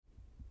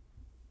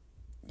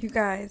You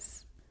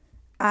guys,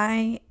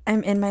 I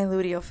am in my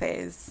luteal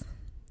phase,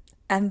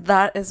 and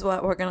that is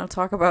what we're going to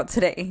talk about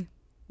today.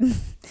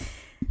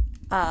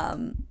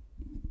 um,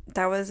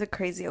 that was a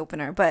crazy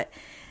opener, but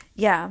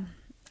yeah,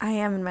 I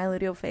am in my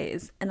luteal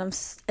phase, and I'm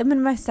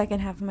in my second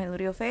half of my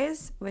luteal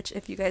phase, which,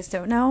 if you guys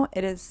don't know,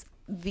 it is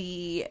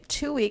the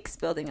 2 weeks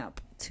building up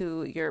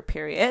to your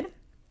period.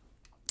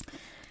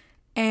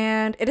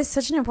 And it is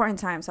such an important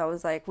time, so I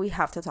was like, we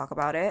have to talk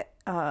about it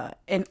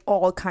in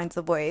all kinds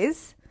of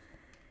ways.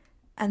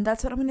 And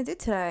that's what I'm going to do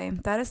today.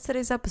 That is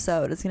today's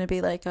episode. It's going to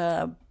be like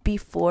a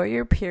before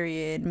your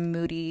period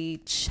moody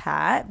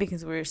chat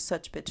because we're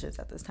such bitches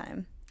at this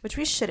time, which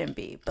we shouldn't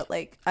be. But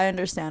like, I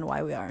understand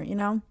why we are, you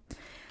know?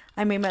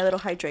 I made my little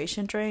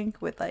hydration drink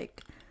with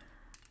like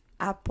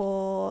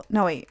pineapple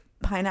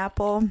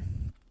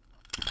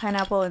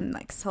and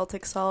like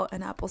Celtic salt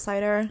and apple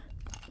cider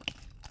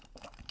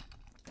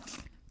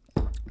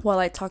while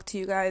I talk to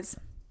you guys.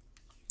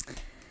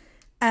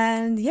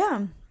 And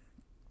yeah,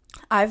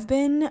 I've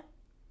been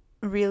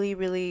really,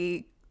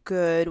 really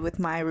good with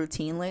my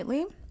routine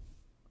lately.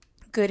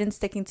 Good in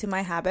sticking to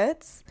my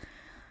habits.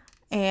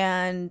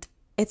 And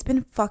it's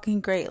been fucking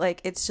great.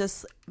 Like, it's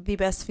just the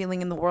best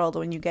feeling in the world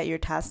when you get your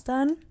tasks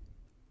done.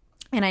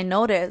 And I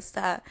noticed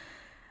that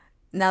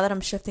now that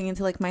I'm shifting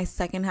into like my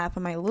second half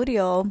of my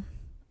luteal,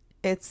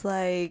 it's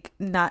like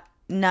not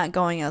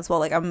going as well.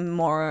 Like, I'm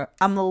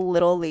a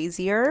little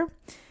lazier,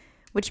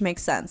 which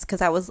makes sense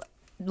because I was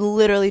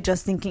literally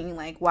just thinking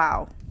like,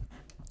 wow,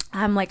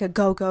 I'm like a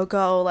go,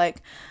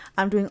 like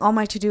I'm doing all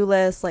my to-do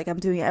lists, like I'm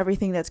doing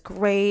everything that's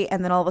great,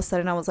 and then all of a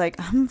sudden I was like,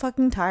 I'm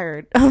fucking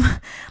tired.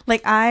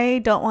 Like,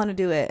 I don't want to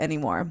do it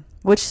anymore,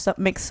 which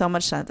makes so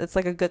much sense. It's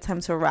like a good time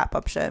to wrap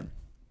up shit.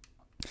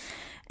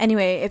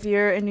 Anyway, if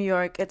you're in New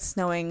York, it's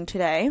snowing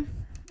today.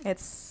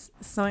 It's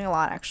snowing a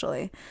lot,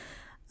 actually.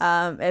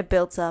 It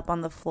builds up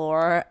on the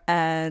floor,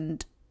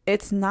 and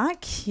it's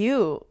not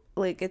cute.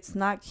 Like, it's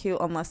not cute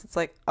unless it's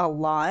like a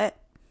lot.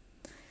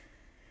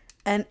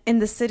 And in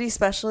the city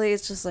especially,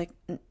 it's just like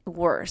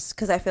worse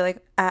because I feel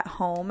like at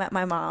home at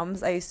my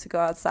mom's, I used to go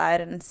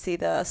outside and see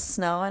the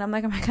snow, and I'm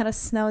like, oh my god, a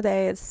snow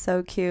day, it's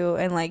so cute.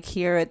 And like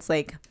here it's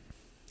like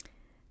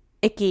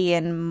icky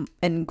and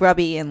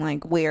grubby and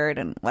like weird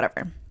and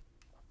whatever.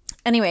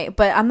 Anyway,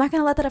 but I'm not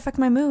gonna let that affect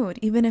my mood,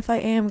 even if I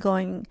am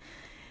going,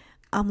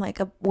 I'm like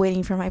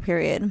waiting for my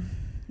period.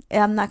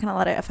 I'm not gonna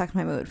let it affect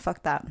my mood.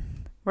 Fuck that.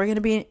 We're gonna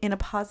be in a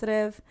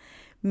positive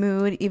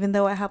mood, even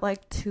though I have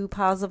like 2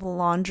 piles of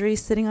laundry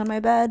sitting on my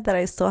bed that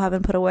I still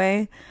haven't put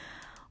away.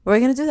 We're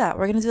gonna do that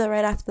right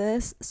after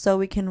this, so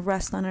we can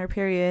rest on our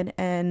period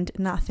and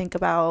not think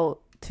about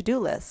to-do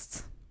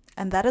lists.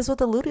 And that is what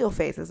the luteal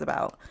phase is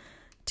about,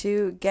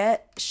 to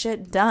get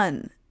shit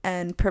done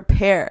and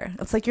prepare.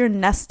 It's like you're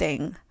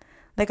nesting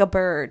like a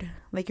bird,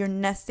 like you're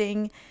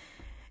nesting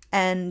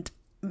and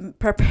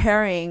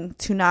preparing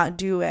to not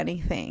do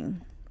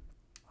anything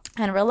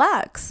and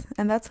relax.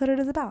 And that's what it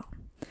is about.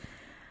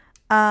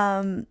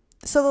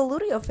 So the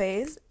luteal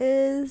phase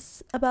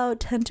is about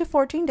 10 to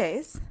 14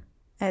 days.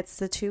 It's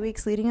the 2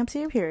 weeks leading up to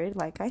your period,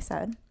 like I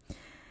said.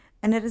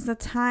 And it is a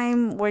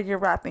time where you're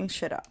wrapping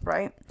shit up,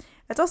 right?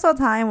 It's also a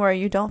time where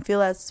you don't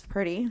feel as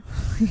pretty.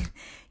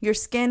 Your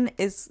skin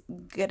is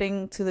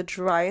getting to the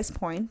driest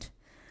point,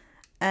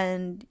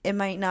 and it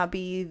might not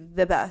be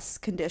the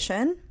best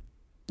condition.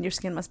 Your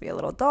skin must be a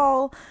little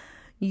dull.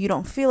 You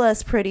don't feel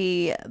as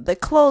pretty. The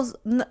clothes,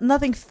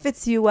 nothing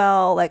fits you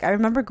well. Like, I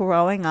remember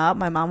growing up,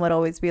 my mom would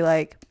always be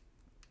like,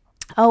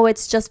 oh,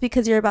 it's just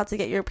because you're about to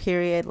get your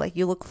period. Like,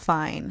 you look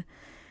fine.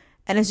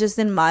 And it's just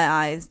in my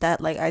eyes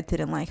that, like, I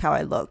didn't like how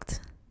I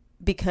looked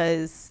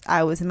because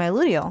I was in my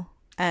luteal.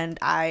 And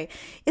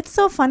it's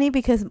so funny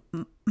because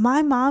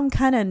my mom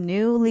kind of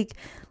knew, like,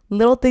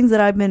 little things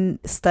that I've been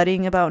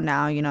studying about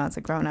now, you know, as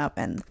a grown up.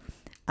 And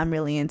I'm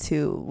really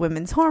into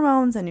women's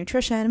hormones and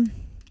nutrition.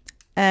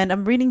 And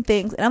I'm reading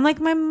things, and I'm like,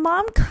 my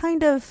mom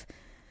kind of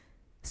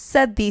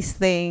said these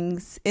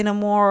things in a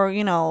more,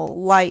 you know,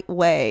 light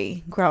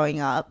way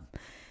growing up.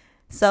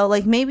 So,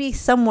 like, maybe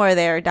somewhere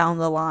there down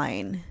the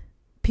line,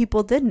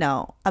 people did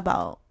know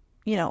about,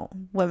 you know,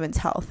 women's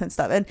health and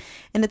stuff. And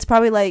it's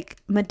probably, like,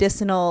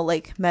 medicinal,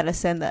 like,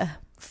 medicine that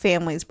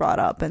families brought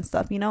up and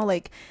stuff, you know,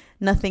 like,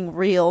 nothing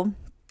real.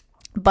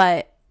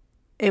 But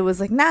it was,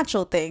 like,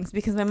 natural things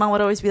because my mom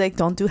would always be like,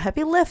 don't do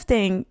heavy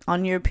lifting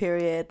on your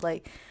period,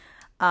 like,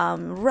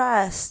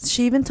 rest.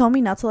 She even told me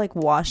not to like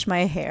wash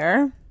my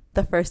hair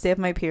the first day of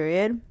my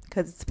period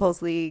because it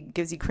supposedly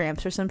gives you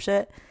cramps or some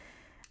shit.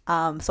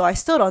 So I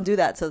still don't do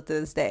that till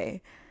this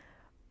day,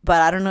 but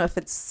I don't know if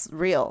it's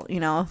real, you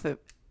know, if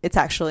it's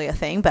actually a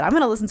thing, but I'm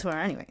gonna listen to her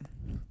anyway.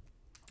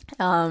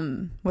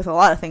 With a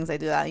lot of things I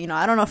do that, you know,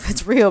 I don't know if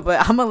it's real,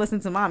 but I'm gonna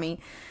listen to mommy.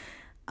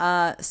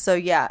 So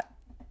yeah,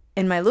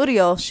 in my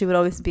luteal, she would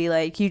always be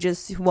like, you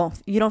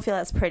don't feel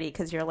as pretty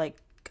because you're like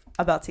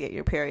about to get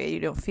your period. You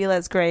don't feel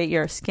as great.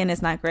 Your skin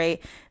is not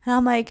great. And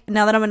I'm like,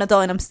 now that I'm an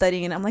adult and I'm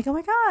studying, and I'm like, oh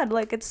my god,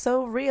 like, it's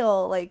so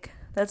real. Like,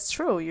 that's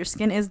true. Your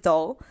skin is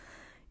dull.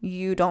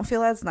 You don't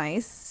feel as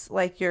nice.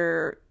 Like,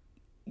 you're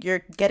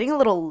getting a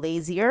little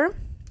lazier.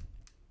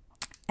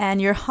 and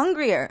you're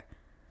hungrier.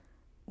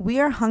 We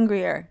are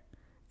hungrier,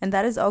 and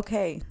that is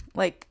okay.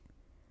 Like,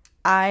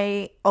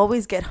 I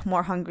always get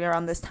more hungry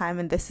around this time,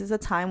 and this is a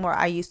time where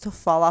I used to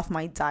fall off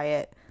my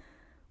diet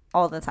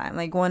all the time.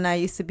 Like, when I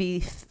used to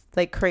be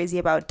like crazy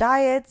about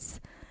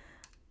diets,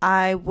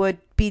 I would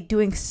be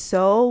doing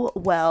so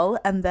well,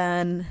 and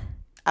then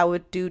I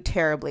would do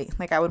terribly.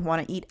 Like, I would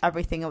want to eat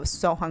everything. I was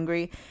so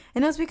hungry,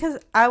 and it was because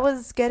I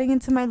was getting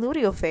into my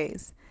luteal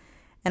phase,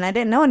 and I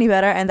didn't know any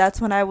better, and that's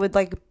when I would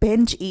like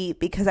binge eat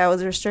because I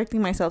was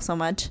restricting myself so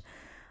much.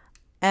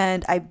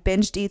 And I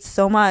binged eat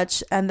so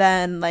much, and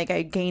then like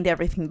I gained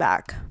everything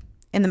back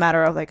in the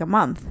matter of like a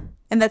month.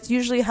 And that's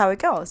usually how it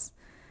goes.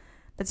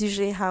 That's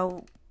usually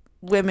how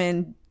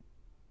women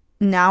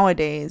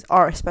nowadays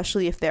are,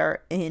 especially if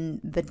they're in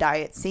the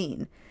diet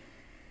scene.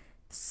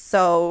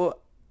 So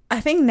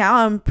I think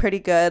now I'm pretty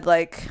good.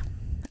 Like,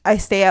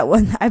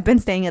 I've been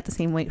staying at the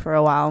same weight for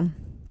a while.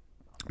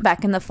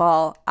 Back in the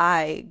fall,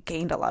 I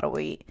gained a lot of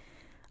weight.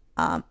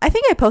 I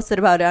think I posted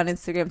about it on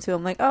Instagram too.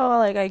 I'm like, oh,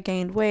 like I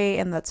gained weight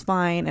and that's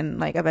fine. And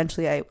like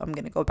eventually I'm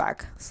going to go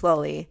back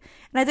slowly.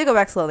 And I did go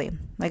back slowly.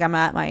 Like, I'm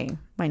at my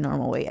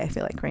normal weight, I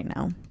feel like, right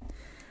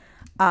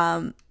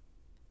now.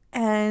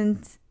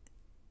 And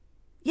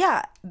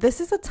yeah,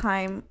 this is a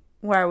time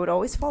where I would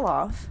always fall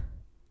off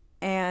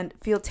and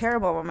feel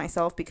terrible about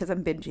myself because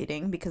I'm binge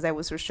eating, because I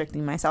was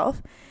restricting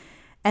myself.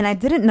 And I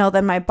didn't know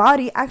that my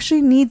body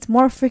actually needs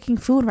more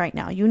freaking food right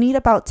now. You need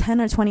about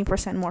 10 or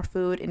 20% more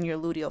food in your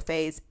luteal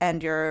phase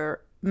and your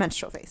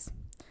menstrual phase.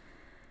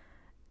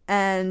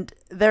 And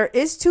there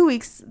is 2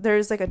 weeks.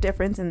 There's like a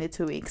difference in the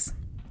 2 weeks,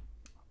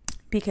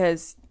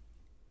 because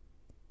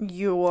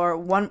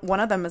one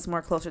of them is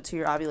more closer to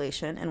your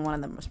ovulation and one of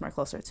them is more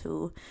closer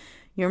to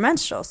your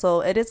menstrual.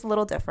 So it is a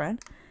little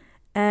different.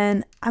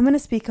 And let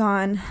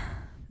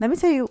me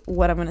tell you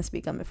what I'm going to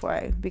speak on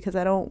because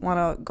I don't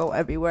want to go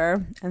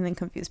everywhere and then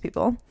confuse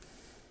people.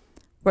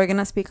 We're going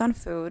to speak on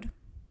food,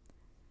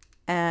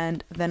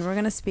 and then we're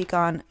going to speak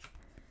on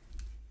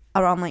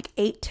around like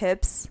 8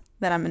 tips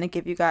that I'm going to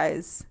give you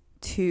guys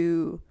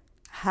to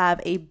have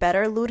a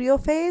better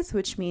luteal phase,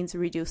 which means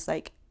reduce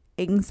like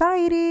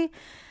anxiety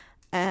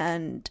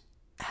and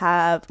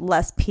have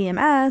less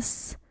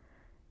PMS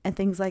and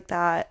things like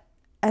that.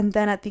 And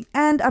then at the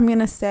end, I'm going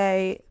to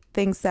say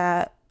things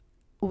that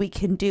we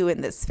can do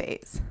in this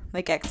phase,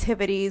 like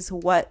activities.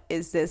 What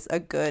is this a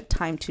good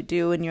time to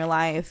do in your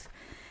life?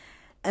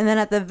 And then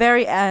at the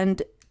very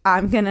end,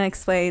 I'm going to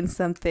explain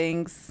some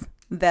things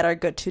that are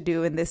good to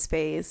do in this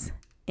phase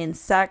in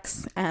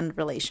sex and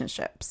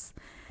relationships.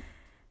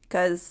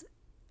 Because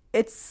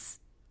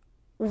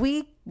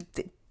we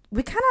kind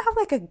of have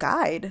like a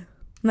guide,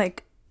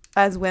 like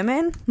as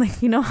women,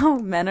 like, you know how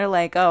men are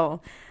like,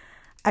 oh,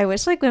 I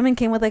wish like women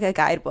came with like a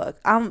guidebook.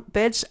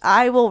 Bitch,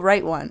 I will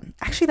write one.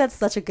 Actually, that's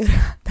such a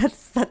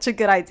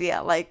good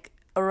idea. Like,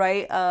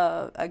 write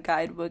a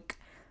guidebook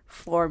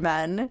for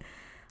men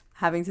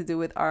having to do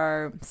with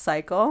our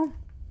cycle.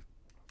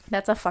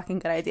 That's a fucking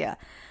good idea.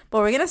 But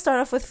we're going to start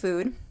off with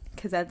food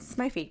because that's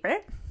my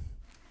favorite.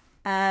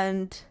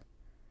 And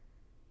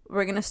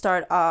we're going to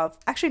start off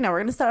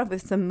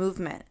with some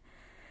movement.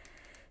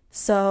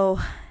 So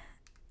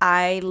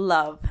I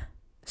love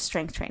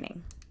strength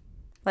training.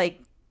 Like,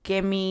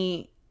 give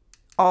me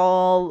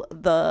all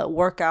the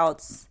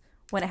workouts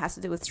when it has to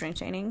do with strength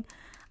training.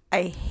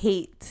 I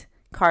hate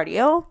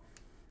cardio.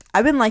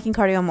 I've been liking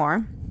cardio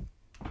more,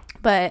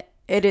 but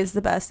it is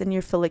the best in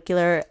your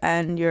follicular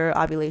and your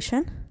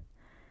ovulation.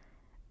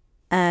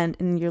 And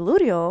in your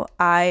luteal,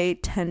 I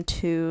tend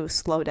to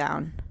slow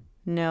down.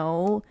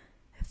 No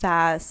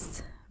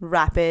fast,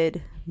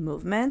 rapid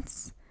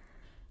movements.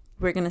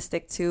 We're going to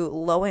stick to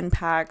low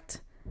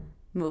impact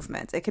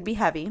movements. It could be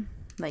heavy.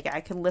 Like,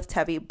 I can lift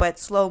heavy, but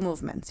slow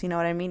movements. You know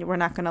what I mean? We're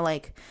not going to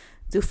like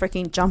do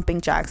freaking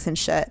jumping jacks and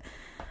shit.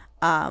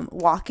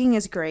 Walking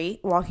is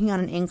great. Walking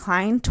on an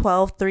incline,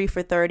 12, 3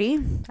 for 30.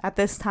 At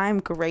this time,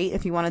 great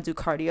if you want to do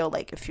cardio.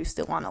 Like, if you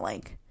still want to,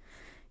 like,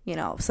 you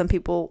know, some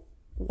people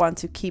want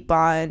to keep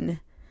on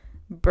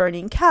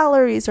burning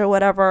calories or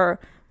whatever,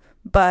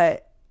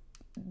 but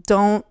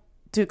don't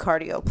do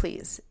cardio,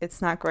 please.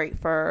 It's not great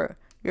for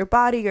your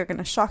body. You're going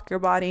to shock your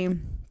body.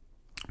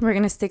 We're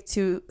going to stick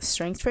to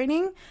strength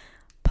training,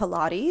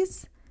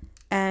 Pilates,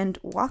 and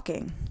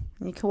walking.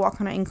 You can walk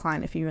on an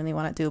incline if you really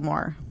want to do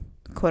more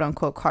quote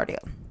unquote cardio.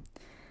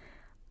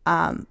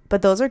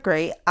 But those are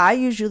great. I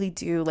usually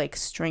do like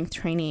strength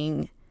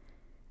training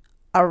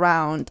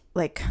around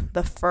like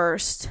the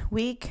first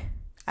week,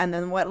 and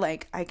then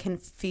I can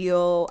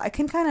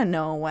kind of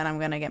know when I'm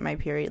going to get my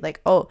period.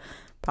 Like, oh,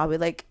 probably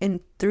like in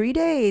 3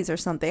 days or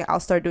something, I'll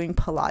start doing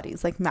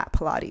Pilates, like mat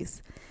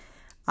Pilates,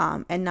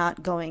 and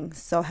not going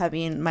so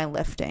heavy in my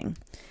lifting.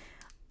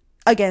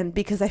 Again,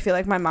 because I feel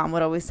like my mom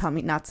would always tell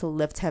me not to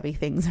lift heavy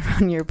things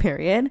around your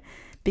period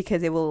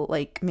because it will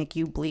like make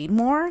you bleed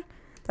more.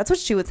 That's what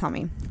she would tell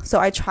me. So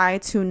I try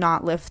to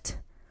not lift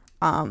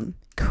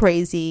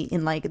crazy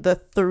in like the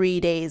 3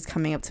 days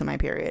coming up to my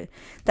period.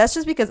 That's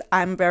just because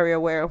I'm very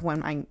aware of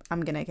when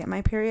I'm gonna get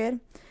my period.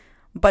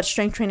 But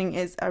strength training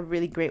is a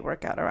really great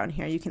workout around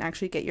here. You can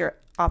actually get your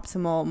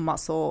optimal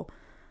muscle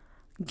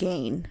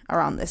gain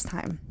around this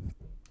time.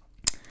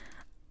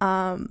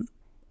 And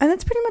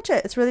that's pretty much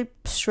it. It's really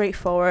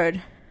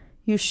straightforward.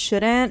 You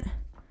shouldn't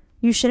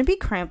be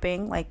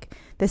cramping. Like,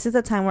 this is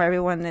a time where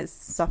everyone is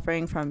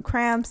suffering from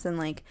cramps and,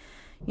 like,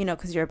 you know,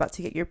 because you're about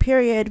to get your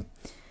period.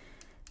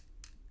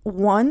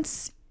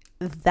 Once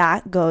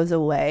that goes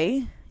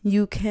away,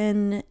 you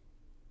can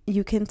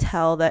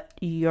tell that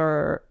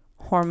your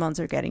hormones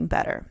are getting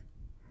better.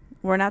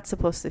 We're not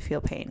supposed to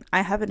feel pain.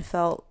 I haven't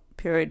felt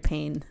period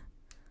pain.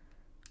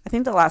 I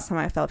think the last time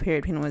I felt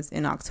period pain was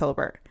in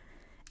October.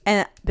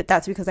 But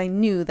that's because I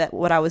knew that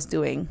what I was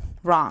doing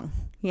wrong,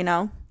 you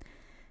know?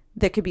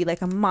 There could be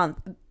like a month.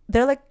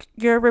 They're like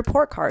your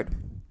report card,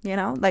 you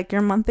know? Like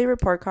your monthly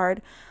report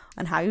card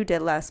on how you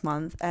did last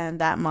month. And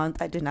that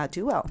month I did not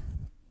do well.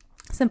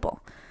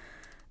 Simple.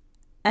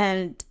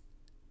 And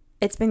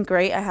it's been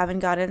great. I haven't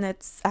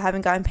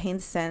gotten pain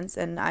since.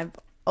 And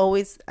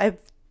I've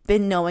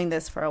been knowing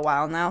this for a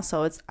while now.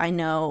 So I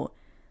know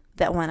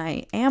that when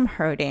I am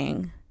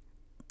hurting,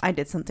 I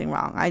did something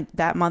wrong.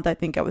 That month, I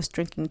think I was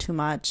drinking too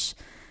much,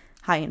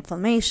 high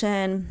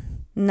inflammation,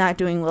 not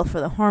doing well for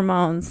the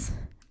hormones.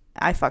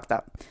 I fucked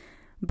up.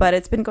 But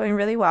it's been going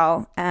really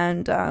well.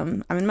 And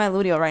I'm in my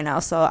luteal right now.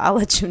 So I'll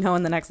let you know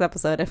in the next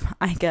episode if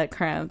I get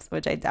cramps,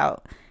 which I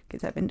doubt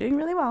because I've been doing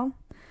really well.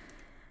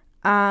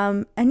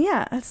 And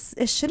yeah,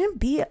 it shouldn't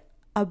be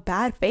a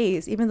bad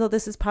phase, even though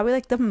this is probably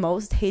like the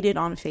most hated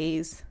on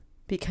phase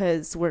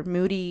because we're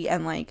moody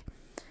and like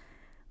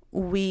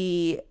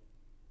we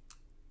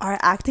are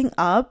acting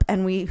up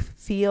and we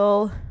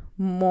feel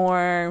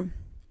more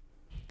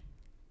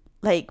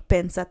like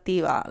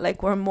pensativa,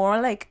 like we're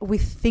more like we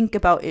think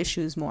about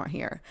issues more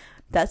here.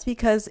 That's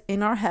because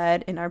in our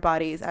head, in our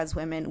bodies as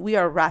women, we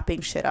are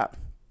wrapping shit up.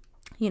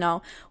 You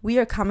know, we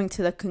are coming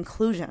to the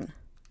conclusion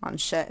on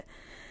shit.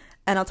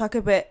 And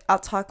I'll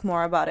talk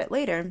more about it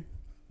later.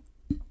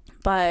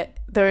 But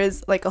there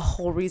is like a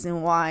whole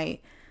reason why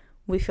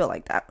we feel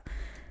like that.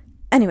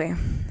 Anyway,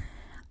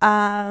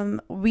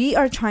 we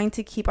are trying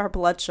to keep our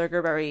blood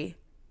sugar very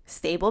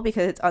stable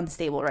because it's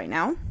unstable right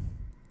now.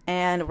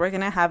 And we're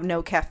going to have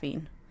no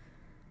caffeine.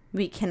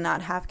 We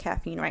cannot have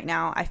caffeine right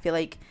now. I feel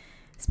like,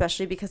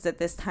 especially because at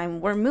this time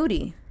we're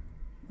moody,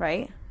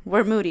 right?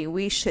 We're moody.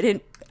 We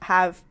shouldn't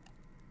have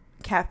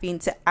caffeine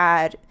to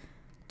add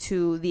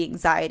to the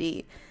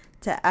anxiety,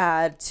 to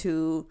add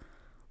to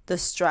the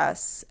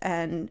stress.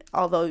 And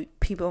although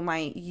people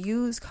might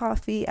use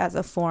coffee as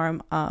a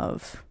form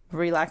of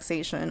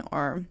relaxation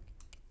or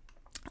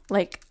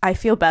like I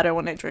feel better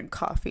when I drink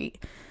coffee,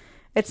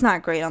 it's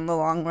not great on the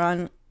long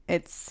run.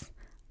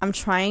 I'm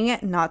trying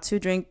it not to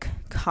drink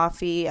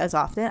coffee as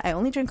often. I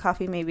only drink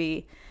coffee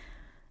maybe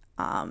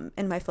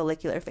in my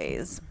follicular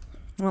phase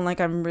when like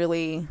I'm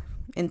really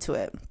into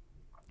it.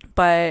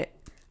 But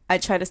I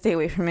try to stay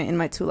away from it in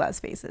my 2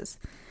 last phases.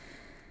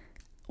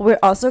 We're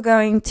also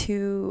going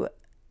to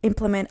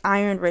implement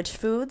iron-rich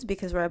foods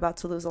because we're about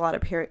to lose a lot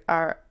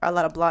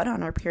of blood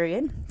on our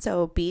period.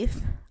 So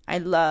beef. I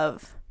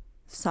love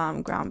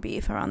some ground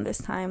beef around this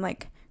time.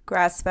 Like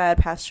grass-fed,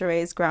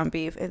 pasture-raised ground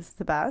beef is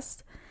the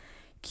best.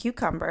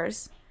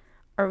 Cucumbers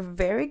are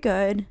very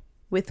good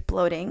with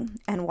bloating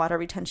and water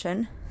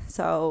retention.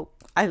 So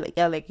I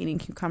like eating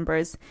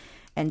cucumbers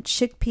and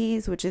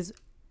chickpeas, which is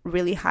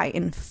really high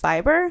in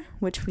fiber,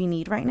 which we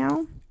need right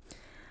now.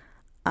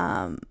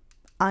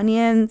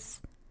 Onions,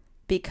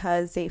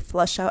 because they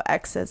flush out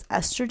excess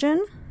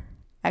estrogen.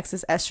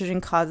 Excess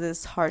estrogen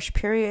causes harsh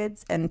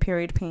periods and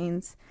period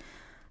pains.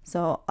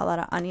 So a lot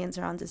of onions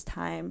around this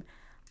time.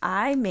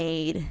 I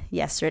made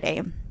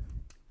yesterday,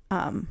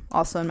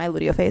 also in my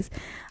luteal phase,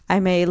 I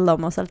made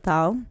lomo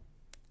saltado.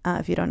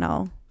 If you don't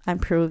know, I'm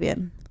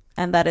Peruvian.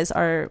 And that is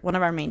one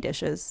of our main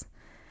dishes.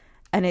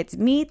 And it's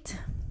meat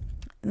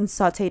and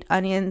sauteed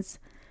onions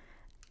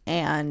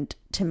and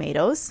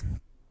tomatoes.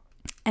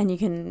 And you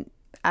can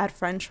add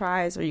french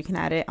fries or you can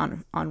add it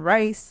on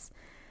rice.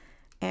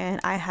 And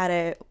I had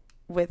it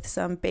with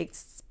some baked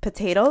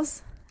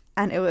potatoes.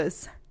 And it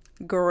was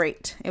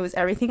great. It was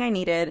everything I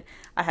needed.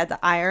 I had the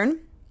iron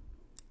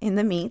in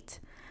the meat.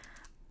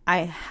 I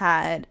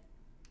had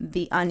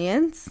the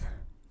onions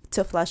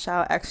to flush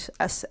out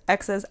excess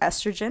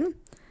estrogen,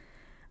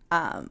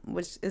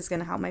 which is going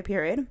to help my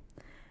period.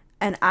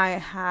 And I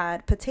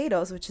had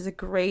potatoes, which is a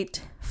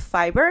great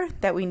fiber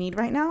that we need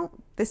right now.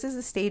 This is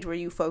a stage where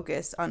you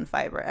focus on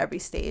fiber. Every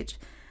stage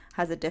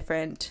has a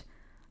different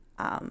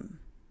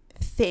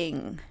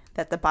thing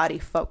that the body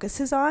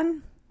focuses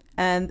on.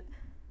 And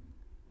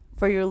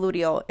for your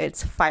luteal,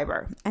 it's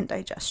fiber and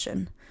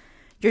digestion.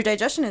 Your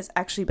digestion is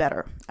actually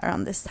better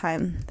around this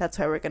time. That's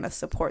why we're going to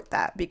support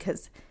that,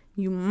 because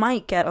you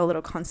might get a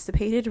little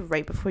constipated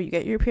right before you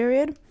get your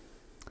period.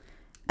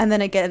 And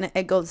then again,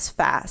 it goes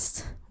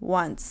fast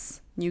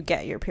once you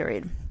get your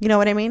period. You know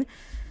what I mean?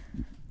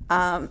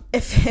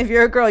 If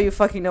you're a girl, you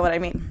fucking know what I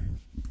mean.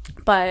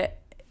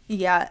 But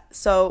yeah,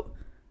 so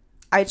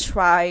I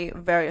try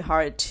very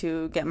hard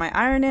to get my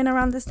iron in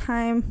around this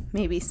time.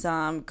 Maybe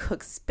some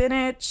cooked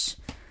spinach.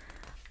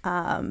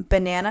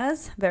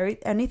 Bananas,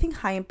 anything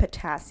high in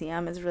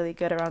potassium is really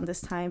good around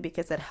this time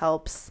because it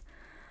helps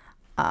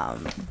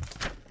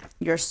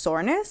your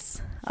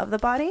soreness of the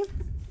body.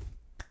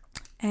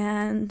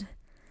 And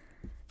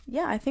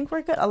yeah, I think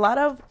we're good. A lot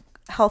of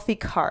healthy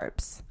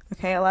carbs.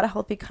 Okay, a lot of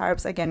healthy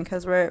carbs, again,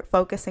 because we're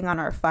focusing on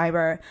our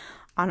fiber,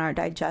 on our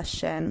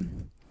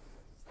digestion.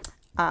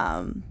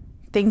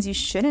 Things you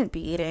shouldn't be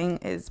eating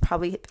is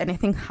probably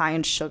anything high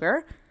in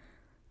sugar,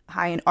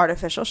 high in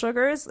artificial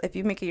sugars. If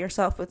you make it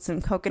yourself with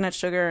some coconut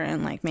sugar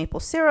and like maple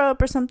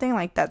syrup or something,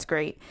 like that's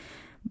great.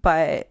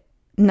 But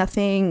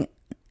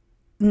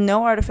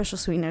no artificial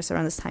sweeteners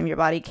around this time. Your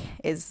body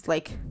is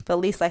like the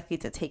least likely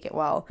to take it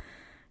well.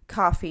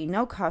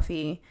 No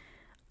coffee.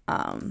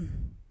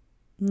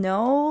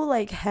 No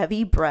like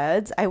heavy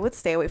breads. I would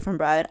stay away from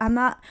bread. I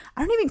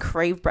don't even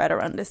crave bread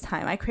around this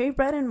time. I crave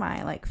bread in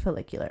my like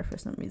follicular for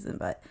some reason,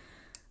 but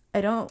I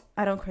don't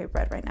crave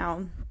bread right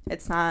now.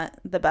 It's not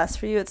the best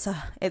for you.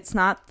 It's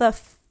not the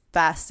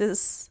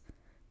fastest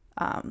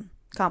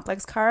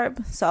complex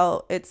carb,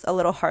 so it's a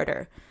little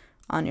harsher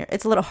on your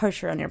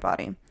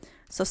body.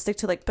 So stick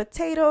to like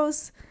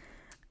potatoes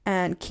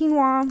and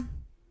quinoa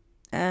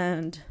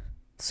and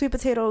sweet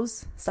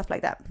potatoes, stuff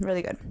like that.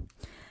 Really good.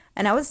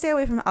 And I would stay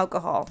away from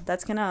alcohol.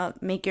 That's gonna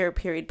make your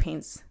period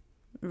pains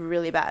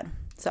really bad.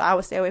 So I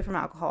would stay away from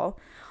alcohol.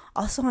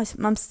 Also,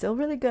 I'm still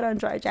really good on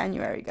dry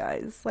January,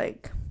 guys.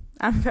 Like,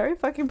 I'm very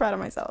fucking proud of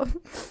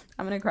myself.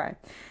 I'm gonna cry.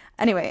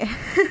 Anyway,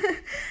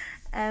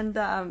 and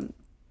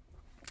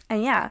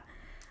yeah,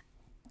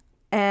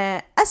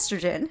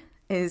 estrogen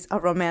is a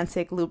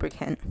romantic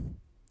lubricant.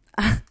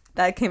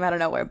 That came out of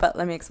nowhere, but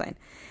let me explain.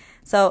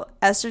 So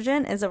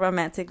estrogen is a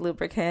romantic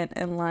lubricant,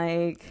 and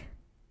like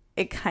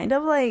it kind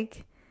of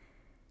like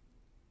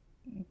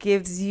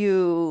gives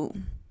you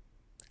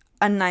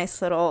a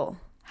nice little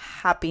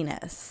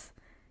happiness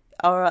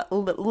or a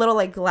little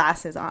like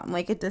glasses on.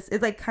 Like it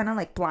like kind of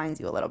like blinds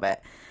you a little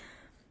bit.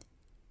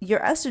 Your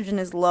estrogen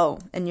is low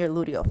in your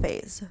luteal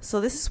phase. So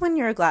this is when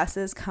your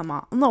glasses come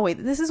on. No,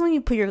 wait, this is when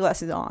you put your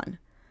glasses on.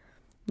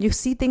 You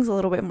see things a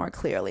little bit more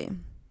clearly.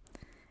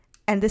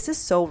 And this is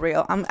so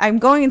real. I'm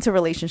going into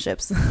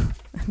relationships.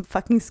 I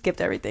fucking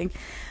skipped everything.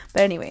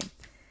 But anyway,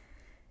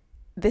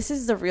 this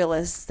is the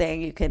realest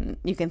thing you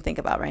can think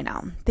about right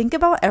now. Think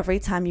about every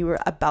time you were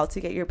about to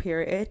get your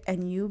period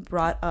and you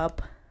brought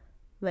up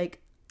like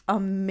a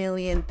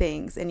million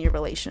things in your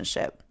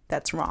relationship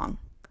that's wrong.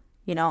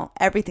 You know,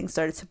 everything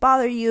started to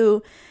bother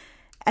you.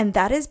 And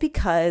that is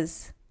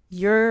because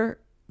your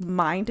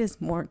mind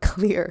is more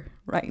clear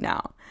right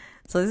now.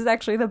 So this is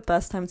actually the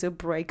best time to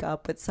break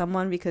up with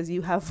someone because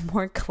you have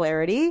more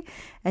clarity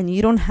and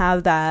you don't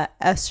have that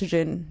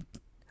estrogen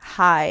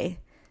high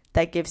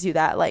that gives you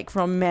that like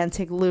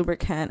romantic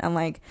lubricant and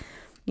like,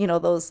 you know,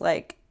 those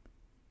like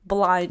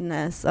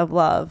blindness of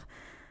love.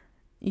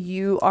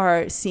 You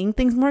are seeing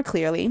things more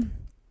clearly,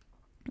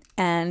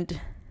 and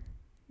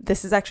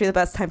this is actually the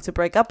best time to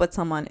break up with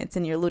someone. It's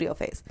in your luteal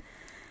phase.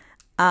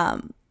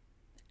 And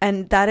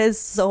that is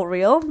so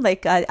real.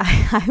 Like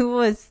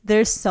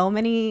there's so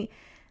many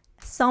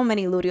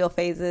luteal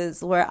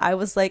phases where I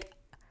was like,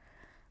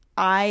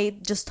 I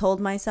just told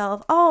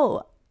myself,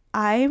 oh,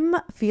 I'm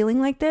feeling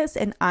like this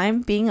and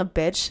I'm being a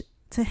bitch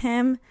to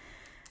him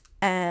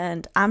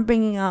and I'm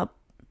bringing up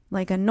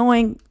like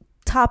annoying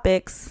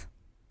topics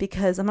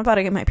because I'm about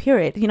to get my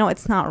period. You know,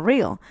 it's not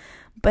real.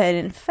 But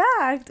in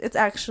fact, it's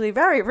actually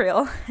very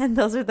real. And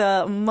those are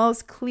the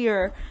most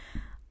clear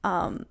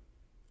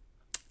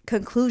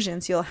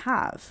conclusions you'll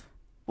have.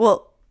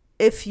 Well,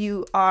 if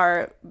you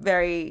are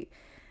very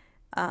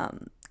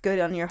good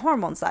on your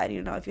hormone side,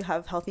 you know, if you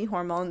have healthy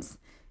hormones,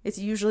 it's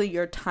usually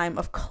your time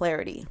of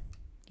clarity.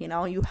 You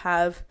know, you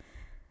have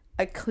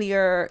a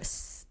clear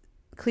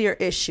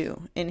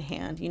issue in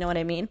hand. You know what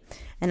I mean?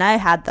 And I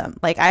had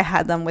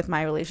them with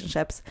my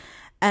relationships,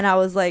 and I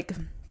was like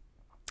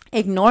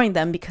ignoring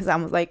them because I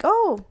was like,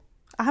 oh,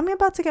 I'm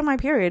about to get my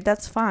period.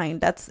 That's fine.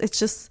 It's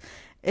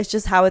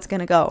just how it's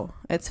gonna go.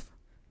 It's,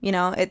 you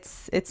know,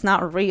 it's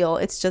not real.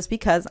 It's just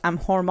because I'm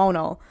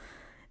hormonal.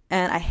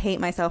 And I hate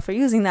myself for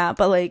using that,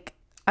 but like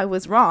I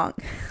was wrong.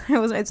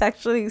 It's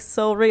actually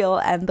so real,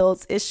 and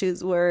those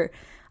issues were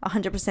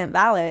 100%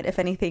 valid, if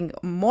anything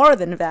more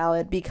than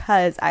valid,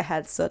 because I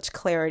had such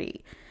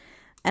clarity.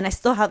 And I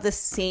still have the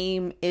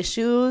same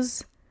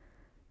issues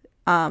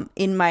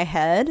in my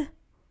head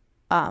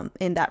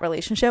in that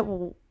relationship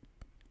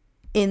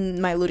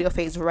in my luteal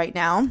phase right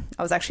now.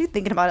 I was actually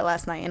thinking about it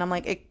last night, and I'm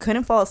like, I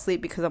couldn't fall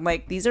asleep because I'm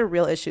like, these are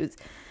real issues.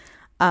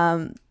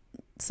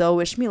 So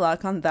wish me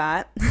luck on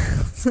that.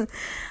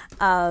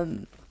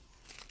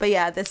 But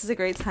yeah, this is a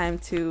great time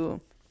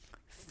to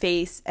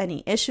face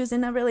any issues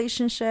in a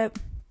relationship,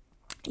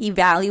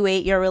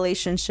 evaluate your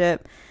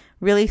relationship,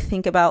 really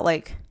think about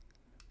like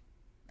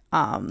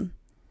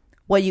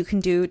what you can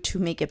do to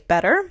make it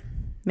better.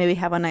 Maybe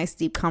have a nice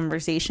deep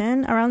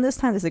conversation around this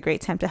time. This is a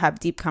great time to have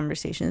deep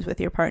conversations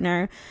with your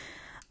partner.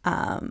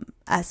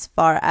 As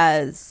far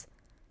as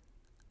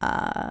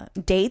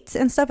dates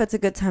and stuff, it's a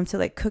good time to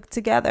like cook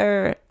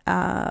together.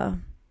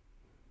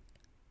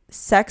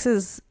 Sex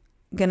is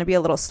going to be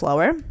a little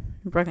slower.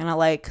 We're going to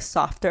like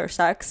softer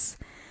sex,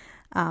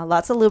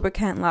 lots of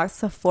lubricant,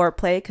 lots of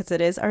foreplay, because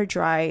it is our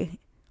dry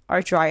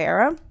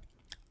era.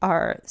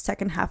 Our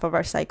second half of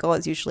our cycle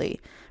is usually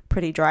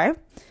pretty dry.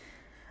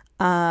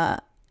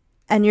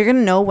 And you're going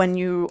to know when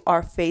you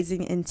are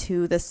phasing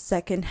into the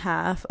second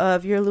half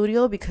of your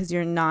luteal, because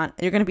you're going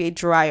to be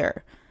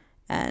drier.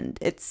 And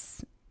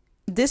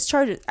this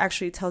chart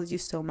actually tells you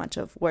so much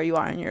of where you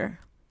are in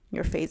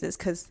your phases,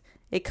 because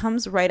it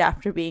comes right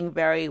after being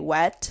very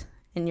wet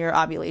in your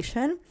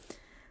ovulation.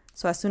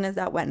 So as soon as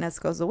that wetness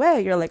goes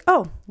away, you're like,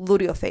 oh,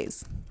 luteal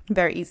phase.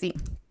 Very easy.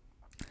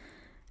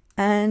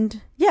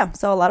 And yeah,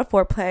 so a lot of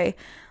foreplay,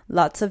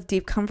 lots of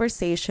deep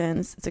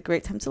conversations. It's a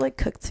great time to like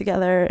cook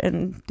together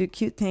and do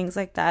cute things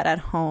like that at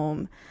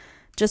home.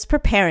 Just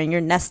preparing.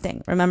 You're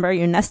nesting. Remember,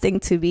 you're nesting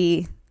to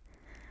be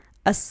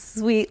a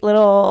sweet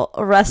little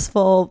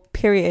restful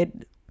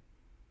period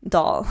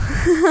doll.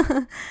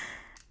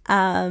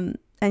 And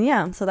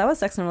yeah, so that was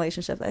sex and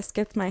relationships. I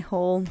skipped my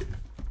whole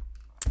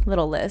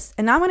little list.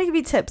 And now I'm going to give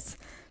you tips.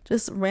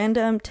 Just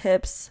random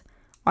tips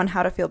on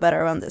how to feel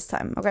better around this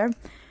time, okay?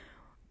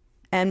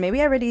 And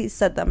maybe I already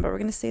said them, but we're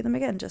going to say them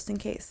again just in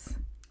case.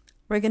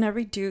 We're going to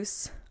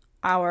reduce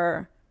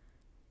our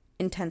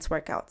intense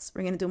workouts.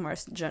 We're going to do more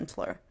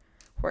gentler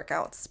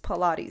workouts,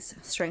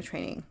 Pilates, strength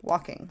training,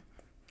 walking.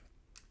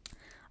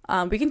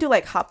 We can do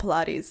like hot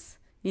Pilates.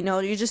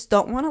 You just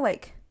don't want to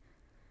like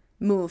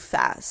move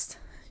fast.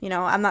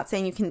 I'm not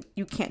saying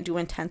you can't do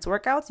intense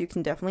workouts. You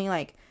can definitely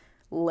like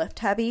lift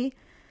heavy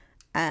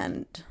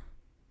and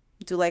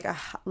do like a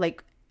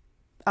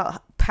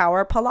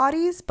power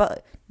Pilates,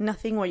 but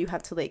nothing where you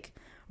have to like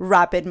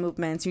rapid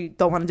movements. You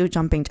don't want to do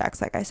jumping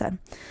jacks, like I said.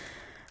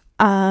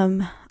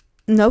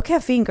 No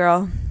caffeine,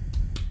 girl.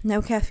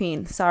 No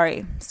caffeine.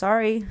 Sorry.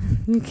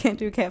 You can't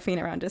do caffeine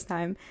around this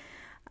time.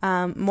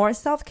 More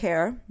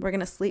self-care. We're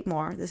gonna sleep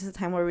more. This is a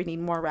time where we need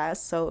more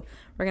rest, so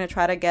we're gonna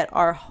try to get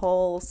our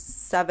whole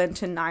 7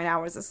 to 9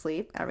 hours of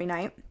sleep every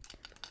night.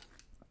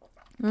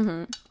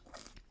 We're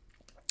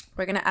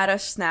gonna add a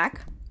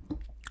snack.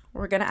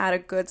 We're gonna add a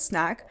good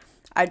snack.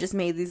 I just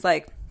made these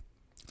like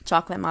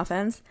chocolate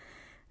muffins,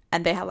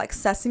 and they have like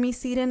sesame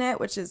seed in it,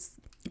 which is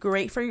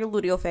great for your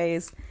luteal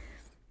phase.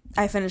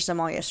 I finished them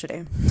all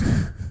yesterday.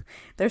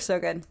 They're so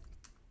good.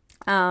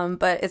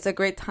 But it's a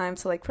great time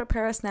to like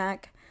prepare a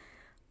snack.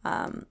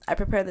 I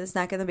prepared the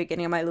snack in the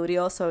beginning of my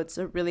luteal, so it's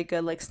a really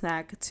good like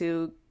snack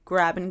to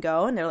grab and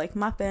go. And they're like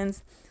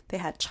muffins. They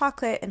had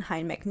chocolate and high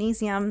in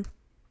magnesium,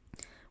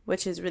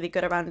 which is really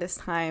good around this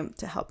time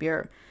to help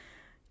your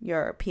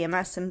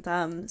PMS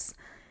symptoms.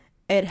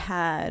 It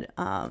had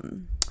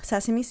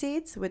sesame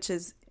seeds, which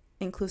is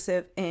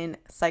inclusive in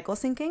cycle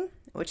syncing,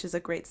 which is a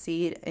great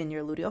seed in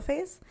your luteal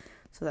phase.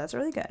 So that's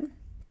really good.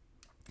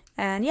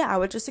 And yeah, I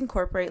would just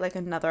incorporate like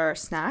another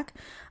snack.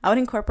 I would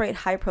incorporate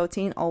high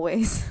protein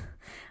always.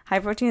 High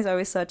protein is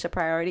always such a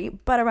priority,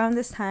 but around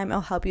this time,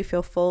 it'll help you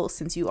feel full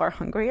since you are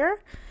hungrier.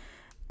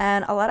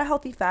 And a lot of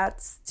healthy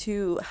fats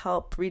to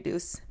help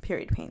reduce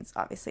period pains,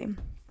 obviously.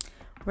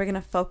 We're going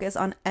to focus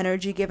on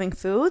energy-giving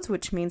foods,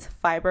 which means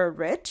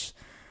fiber-rich,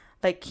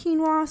 like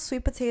quinoa,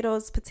 sweet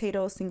potatoes,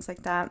 things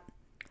like that.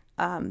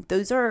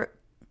 Those are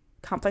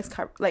complex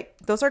carbs. Like,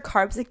 those are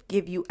carbs that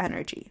give you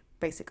energy,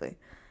 basically.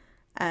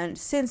 And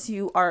since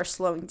you are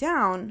slowing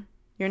down,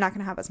 you're not going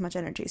to have as much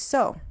energy.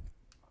 So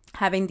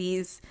having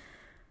these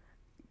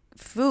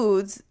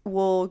foods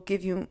will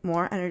give you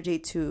more energy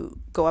to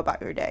go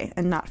about your day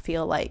and not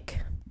feel like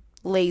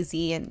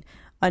lazy and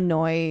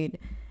annoyed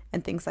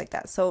and things like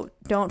that. So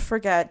don't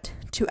forget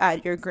to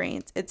add your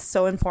grains. It's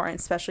so important,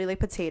 especially like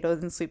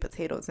potatoes and sweet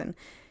potatoes and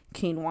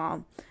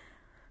quinoa.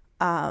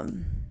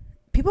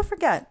 People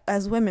forget,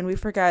 as women, we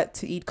forget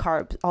to eat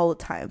carbs all the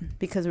time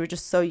because we're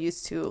just so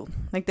used to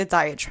like the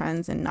diet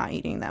trends and not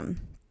eating them.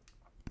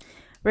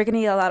 We're going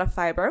to eat a lot of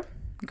fiber,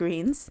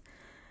 greens.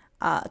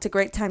 It's a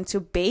great time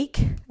to bake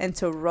and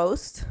to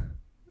roast.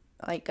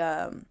 You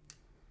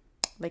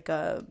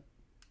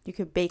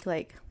could bake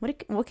like,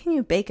 what can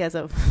you bake as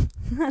a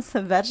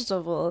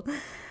vegetable?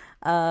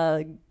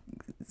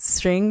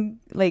 String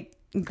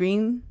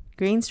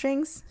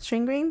greens?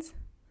 String greens?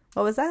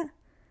 What was that?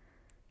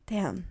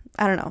 Damn,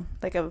 I don't know.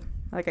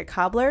 Like a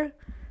cobbler?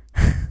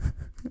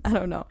 I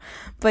don't know.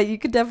 But you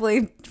could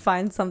definitely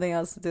find something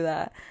else to do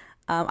that.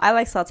 I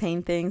like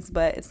sauteing things,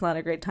 but it's not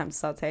a great time to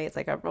saute. It's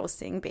like a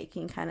roasting,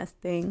 baking kind of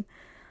thing.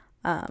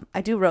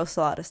 I do roast a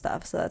lot of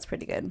stuff, so that's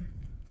pretty good.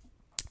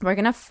 We're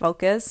going to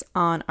focus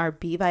on our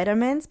B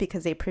vitamins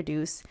because they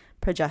produce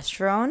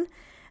progesterone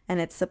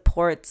and it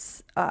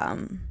supports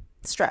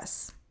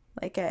stress.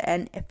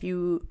 And if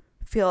you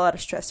feel a lot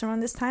of stress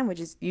around this time, which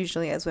is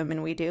usually as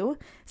women we do,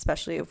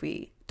 especially if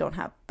we don't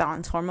have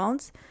balanced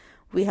hormones,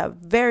 we have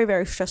very,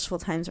 very stressful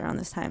times around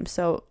this time.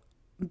 So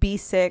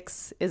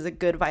B6 is a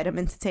good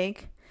vitamin to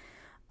take.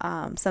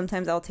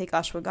 Sometimes I'll take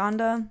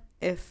ashwagandha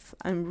if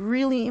I'm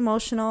really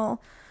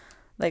emotional.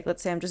 Like,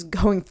 let's say I'm just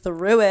going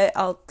through it,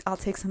 I'll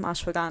take some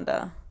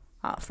ashwagandha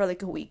for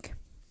like a week,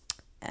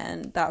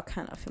 and that'll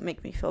kind of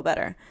make me feel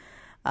better.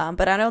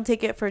 But I don't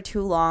take it for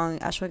too long.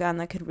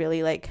 Ashwagandha could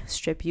really like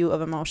strip you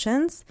of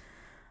emotions.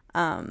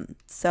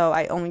 So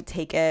I only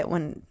take it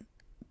when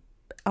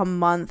a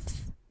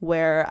month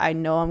where I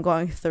know I'm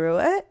going through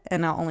it,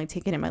 and I'll only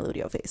take it in my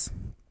luteal phase,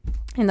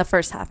 in the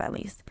first half at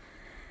least.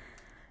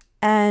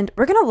 And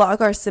we're going to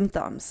log our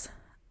symptoms.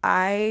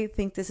 I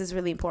think this is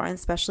really important,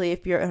 especially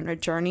if you're on a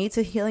journey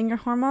to healing your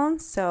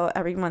hormones. So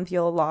every month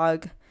you'll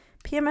log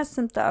PMS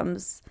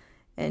symptoms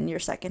in your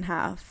second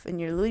half, in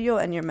your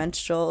luteal and your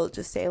menstrual.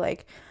 Just say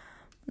like,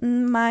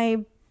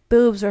 my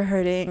boobs are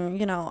hurting,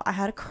 you know, I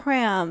had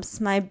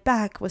cramps, my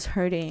back was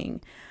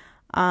hurting,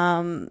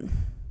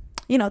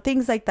 you know,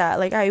 things like that.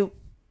 Like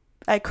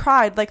I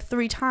cried like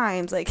 3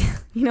 times, like,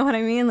 you know what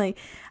I mean? Like,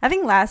 I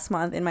think last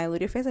month in my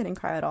luteal phase, I didn't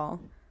cry at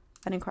all.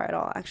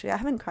 Actually. I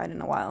haven't cried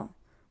in a while,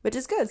 which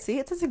is good. See,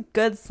 it's a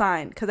good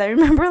sign, because I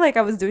remember like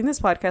I was doing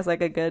this podcast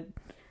like a good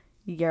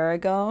year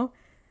ago,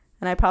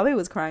 and I probably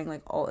was crying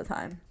like all the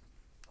time.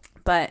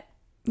 But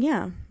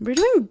yeah, we're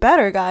doing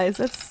better, guys.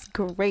 That's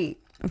great.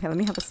 Okay, let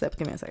me have a sip.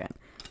 Give me a second.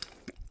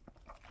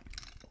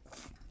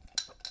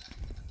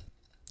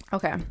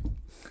 Okay.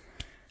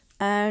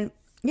 And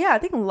yeah, I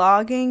think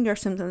logging your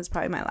symptoms is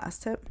probably my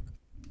last tip.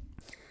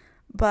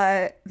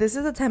 But this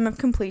is a time of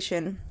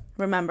completion.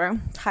 Remember,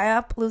 tie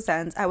up loose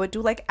ends. I would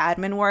do like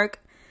admin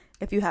work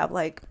if you have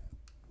like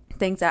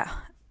things at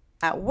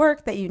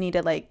work that you need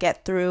to like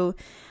get through.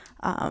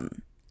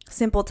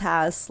 Simple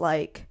tasks,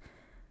 like,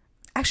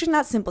 actually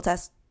not simple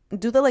tasks.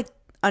 Do the like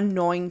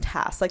annoying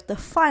tasks, like the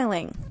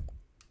filing,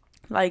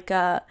 like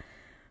the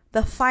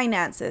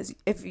finances.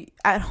 If you,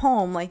 at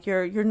home, like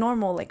your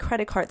normal like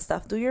credit card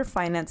stuff, do your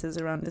finances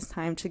around this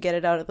time to get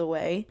it out of the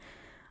way.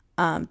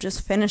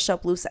 Just finish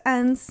up loose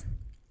ends.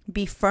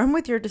 Be firm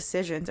with your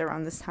decisions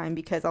around this time,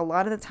 because a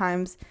lot of the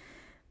times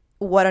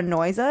what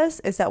annoys us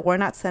is that we're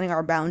not setting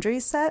our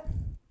boundaries set,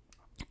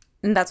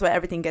 and that's why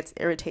everything gets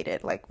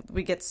irritated. Like,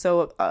 we get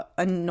so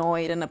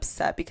annoyed and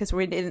upset because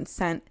we didn't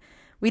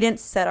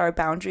set our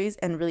boundaries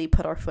and really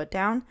put our foot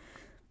down.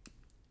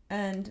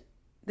 And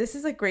this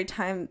is a great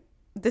time.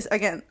 This,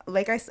 again,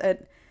 like I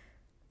said,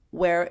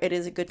 where it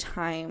is a good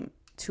time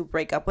to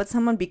break up with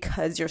someone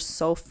because you're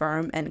so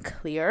firm and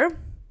clear.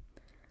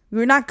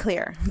 You're not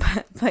clear,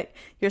 but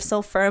you're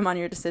so firm on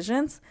your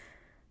decisions.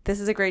 This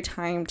is a great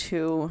time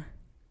to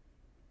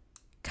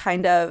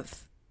kind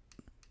of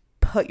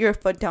put your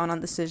foot down on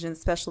decisions,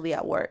 especially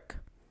at work.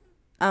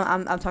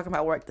 I'm talking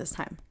about work this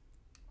time.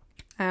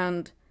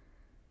 And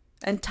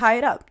tie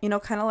it up, you know,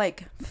 kind of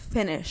like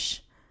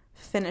finish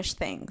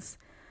things.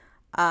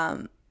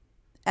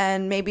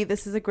 And maybe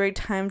this is a great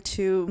time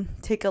to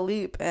take a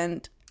leap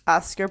and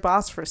ask your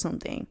boss for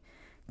something,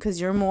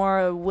 because you're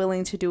more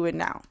willing to do it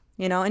now,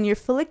 you know. And your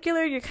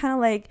follicular, you're kind of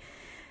like,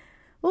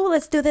 oh,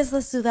 let's do this,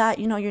 let's do that.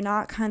 You know, you're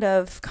not kind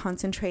of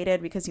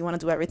concentrated because you want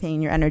to do everything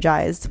and you're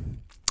energized.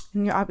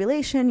 In your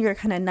ovulation, you're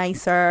kind of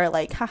nicer,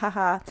 like, ha ha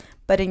ha.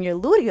 But in your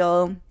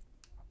luteal,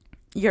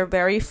 you're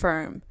very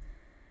firm.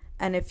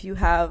 And if you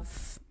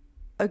have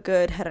a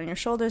good head on your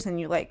shoulders and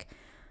you like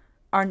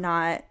are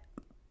not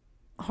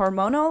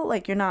hormonal,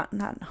 like you're not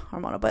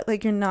hormonal, but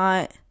like you're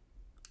not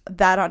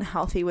that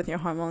unhealthy with your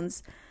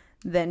hormones,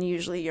 then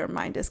usually your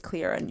mind is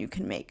clear and you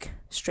can make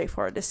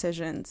straightforward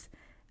decisions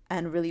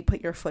and really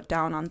put your foot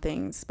down on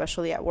things,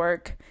 especially at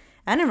work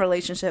and in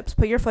relationships.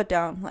 Put your foot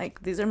down.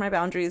 Like, these are my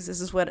boundaries.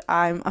 This is what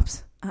I'm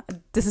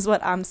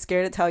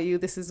scared to tell you.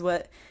 This is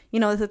what, you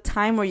know, it's a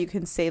time where you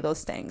can say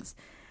those things,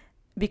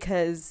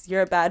 because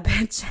you're a bad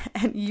bitch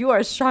and you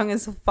are strong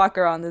as fuck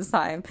around this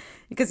time,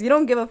 because you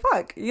don't give a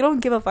fuck. You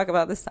don't give a fuck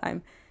about this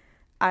time.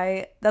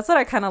 That's what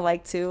I kind of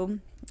like too.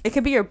 It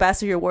could be your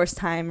best or your worst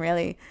time,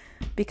 really,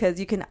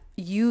 because you can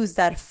use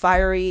that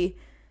fiery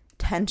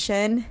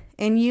tension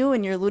in you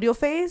in your luteal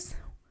phase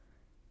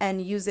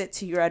and use it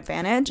to your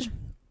advantage,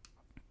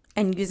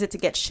 and use it to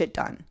get shit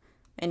done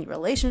in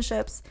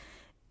relationships,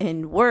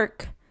 in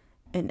work,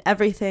 in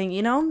everything,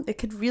 you know. You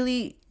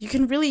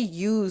can really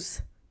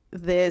use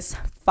this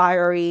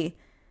fiery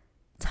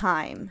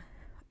time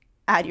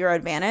at your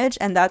advantage,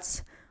 and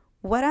that's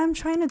what I'm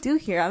trying to do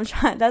here.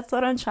 That's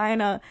what I'm trying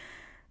to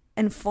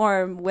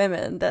inform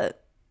women,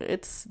 that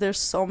there's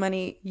so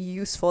many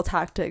useful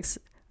tactics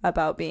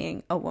about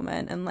being a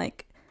woman and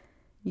like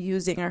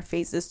using our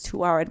phases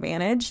to our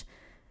advantage,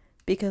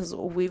 because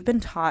we've been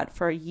taught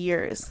for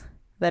years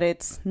that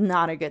it's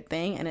not a good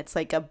thing and it's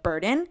like a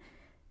burden,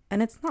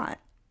 and it's not.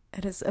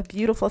 It is a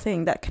beautiful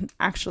thing that can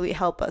actually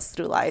help us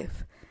through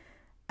life.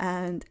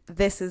 And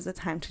this is the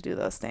time to do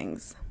those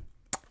things.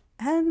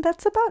 And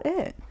that's about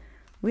it.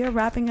 We are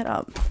wrapping it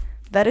up.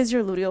 That is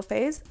your luteal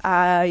phase.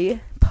 I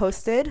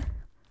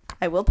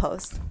will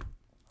post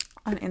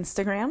on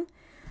Instagram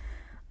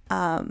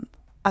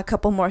a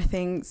couple more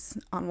things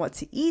on what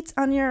to eat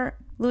on your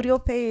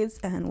luteal phase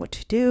and what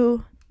to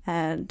do,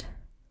 and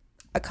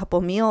a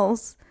couple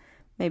meals.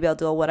 Maybe I'll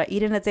do a what I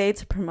eat in a day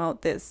to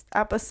promote this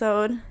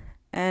episode.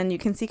 And you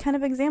can see kind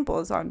of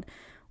examples on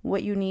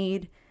what you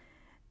need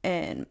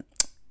in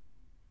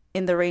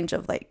the range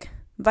of like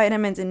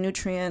vitamins and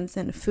nutrients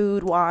and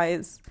food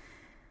wise.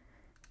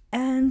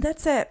 And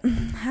that's it.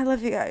 I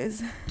love you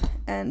guys.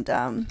 And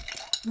I'm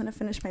going to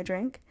finish my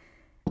drink.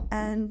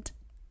 And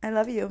I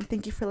love you.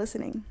 Thank you for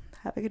listening.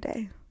 Have a good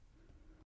day.